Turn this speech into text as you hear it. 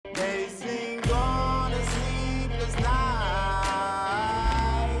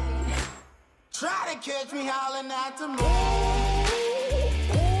catch me howling at the moon.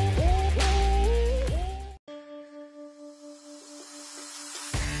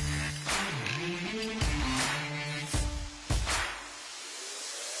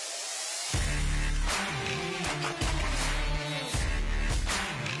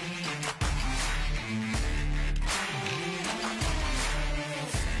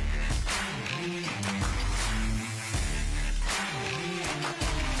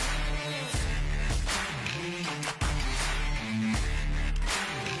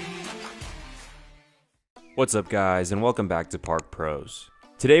 What's up guys, and welcome back to Park Pros.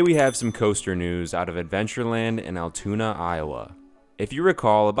 Today we have some coaster news out of Adventureland in Altoona, Iowa. If you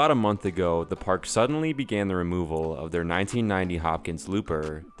recall, about a month ago, the park suddenly began the removal of their 1990 Hopkins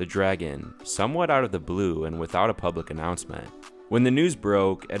looper, the Dragon, somewhat out of the blue and without a public announcement. When the news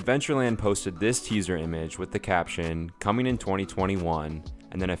broke, Adventureland posted this teaser image with the caption, "Coming in 2021,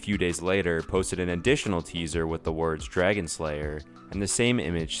 and then a few days later posted an additional teaser with the words Dragon Slayer and the same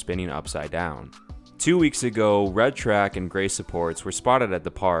image spinning upside down. 2 weeks ago, red track and gray supports were spotted at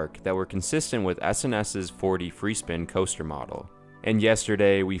the park that were consistent with S&S's 4D free spin coaster model. And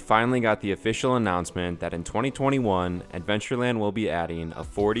yesterday, we finally got the official announcement that in 2021, Adventureland will be adding a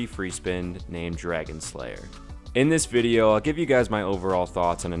 4D free spin named Dragon Slayer. In this video, I'll give you guys my overall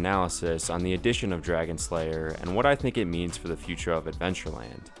thoughts and analysis on the addition of Dragon Slayer and what I think it means for the future of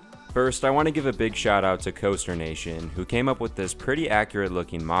Adventureland. First, I want to give a big shout out to Coaster Nation, who came up with this pretty accurate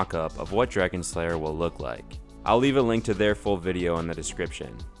looking mock-up of what Dragon Slayer will look like. I'll leave a link to their full video in the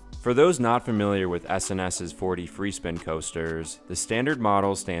description. For those not familiar with S&S's 4D free spin coasters, the standard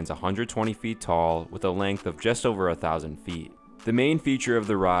model stands 120 feet tall with a length of just over 1,000 feet. The main feature of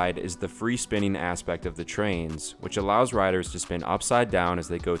the ride is the free spinning aspect of the trains, which allows riders to spin upside down as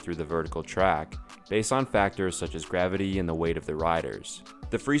they go through the vertical track, based on factors such as gravity and the weight of the riders.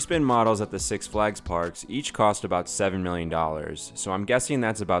 The free spin models at the Six Flags parks each cost about $7 million, so I'm guessing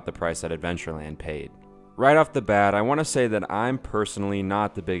that's about the price that Adventureland paid. Right off the bat, I want to say that I'm personally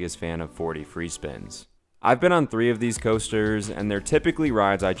not the biggest fan of 4D free spins. I've been on 3 of these coasters, and they're typically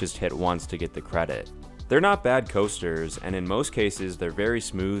rides I just hit once to get the credit. They're not bad coasters, and in most cases they're very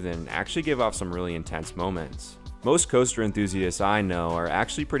smooth and actually give off some really intense moments. Most coaster enthusiasts I know are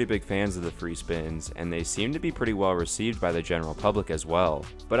actually pretty big fans of the free spins, and they seem to be pretty well received by the general public as well,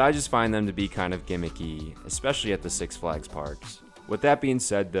 but I just find them to be kind of gimmicky, especially at the Six Flags parks. With that being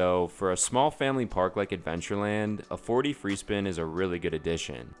said though, for a small family park like Adventureland, a 4D free spin is a really good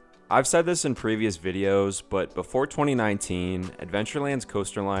addition. I've said this in previous videos, but before 2019, Adventureland's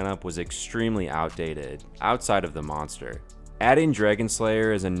coaster lineup was extremely outdated, outside of the monster. Adding Dragon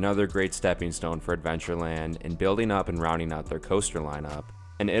Slayer is another great stepping stone for Adventureland in building up and rounding out their coaster lineup,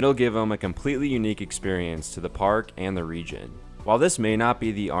 and it'll give them a completely unique experience to the park and the region. While this may not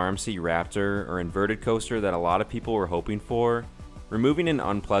be the RMC Raptor or inverted coaster that a lot of people were hoping for, removing an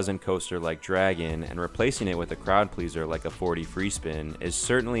unpleasant coaster like Dragon and replacing it with a crowd pleaser like a 4D free spin is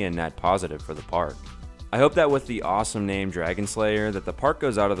certainly a net positive for the park. I hope that with the awesome name Dragon Slayer that the park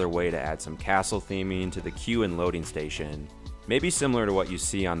goes out of their way to add some castle theming to the queue and loading station, maybe similar to what you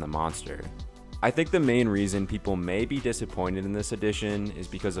see on the monster. I think the main reason people may be disappointed in this addition is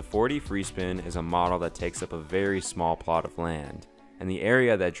because a 4D free spin is a model that takes up a very small plot of land, and the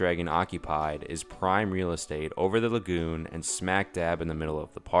area that Dragon occupied is prime real estate over the lagoon and smack dab in the middle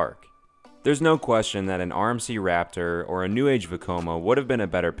of the park. There's no question that an RMC Raptor or a New Age Vekoma would have been a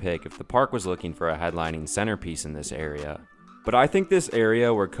better pick if the park was looking for a headlining centerpiece in this area. But I think this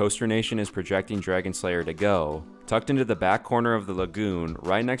area where Coaster Nation is projecting Dragon Slayer to go, tucked into the back corner of the lagoon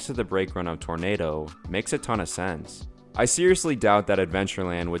right next to the brake run of Tornado, makes a ton of sense. I seriously doubt that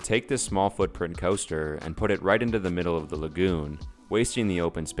Adventureland would take this small footprint coaster and put it right into the middle of the lagoon, wasting the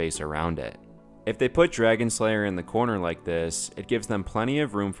open space around it. If they put Dragon Slayer in the corner like this, it gives them plenty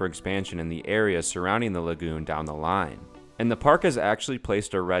of room for expansion in the area surrounding the lagoon down the line. And the park has actually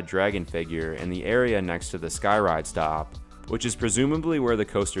placed a red dragon figure in the area next to the Skyride stop, which is presumably where the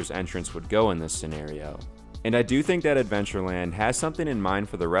coaster's entrance would go in this scenario. And I do think that Adventureland has something in mind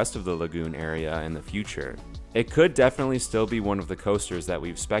for the rest of the lagoon area in the future. It could definitely still be one of the coasters that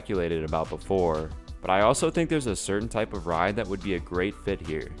we've speculated about before, but I also think there's a certain type of ride that would be a great fit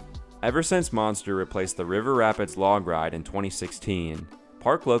here. Ever since Monster replaced the River Rapids log ride in 2016,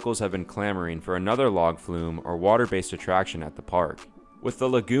 park locals have been clamoring for another log flume or water-based attraction at the park. With the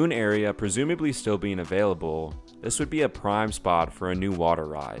lagoon area presumably still being available, this would be a prime spot for a new water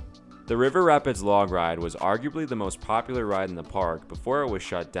ride. The River Rapids log ride was arguably the most popular ride in the park before it was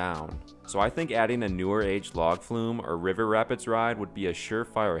shut down, so I think adding a newer age log flume or River Rapids ride would be a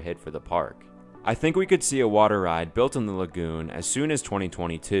surefire hit for the park. I think we could see a water ride built in the lagoon as soon as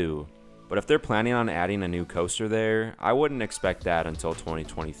 2022, but if they're planning on adding a new coaster there, I wouldn't expect that until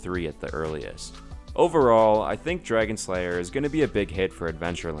 2023 at the earliest. Overall, I think Dragon Slayer is going to be a big hit for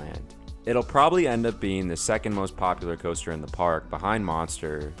Adventureland. It'll probably end up being the second most popular coaster in the park behind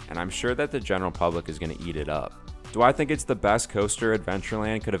Monster, and I'm sure that the general public is going to eat it up. Do I think it's the best coaster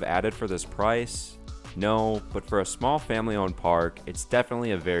Adventureland could have added for this price? No, but for a small family-owned park, it's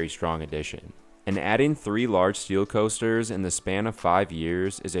definitely a very strong addition. And adding 3 large steel coasters in the span of 5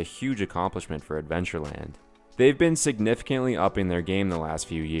 years is a huge accomplishment for Adventureland. They've been significantly upping their game the last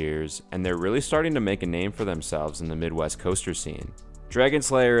few years, and they're really starting to make a name for themselves in the Midwest coaster scene. Dragon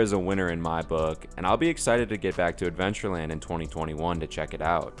Slayer is a winner in my book, and I'll be excited to get back to Adventureland in 2021 to check it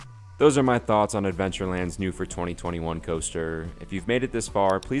out. Those are my thoughts on Adventureland's new for 2021 coaster. If you've made it this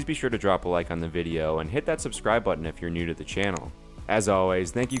far, please be sure to drop a like on the video and hit that subscribe button if you're new to the channel. As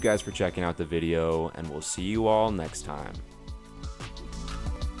always, thank you guys for checking out the video, and we'll see you all next time.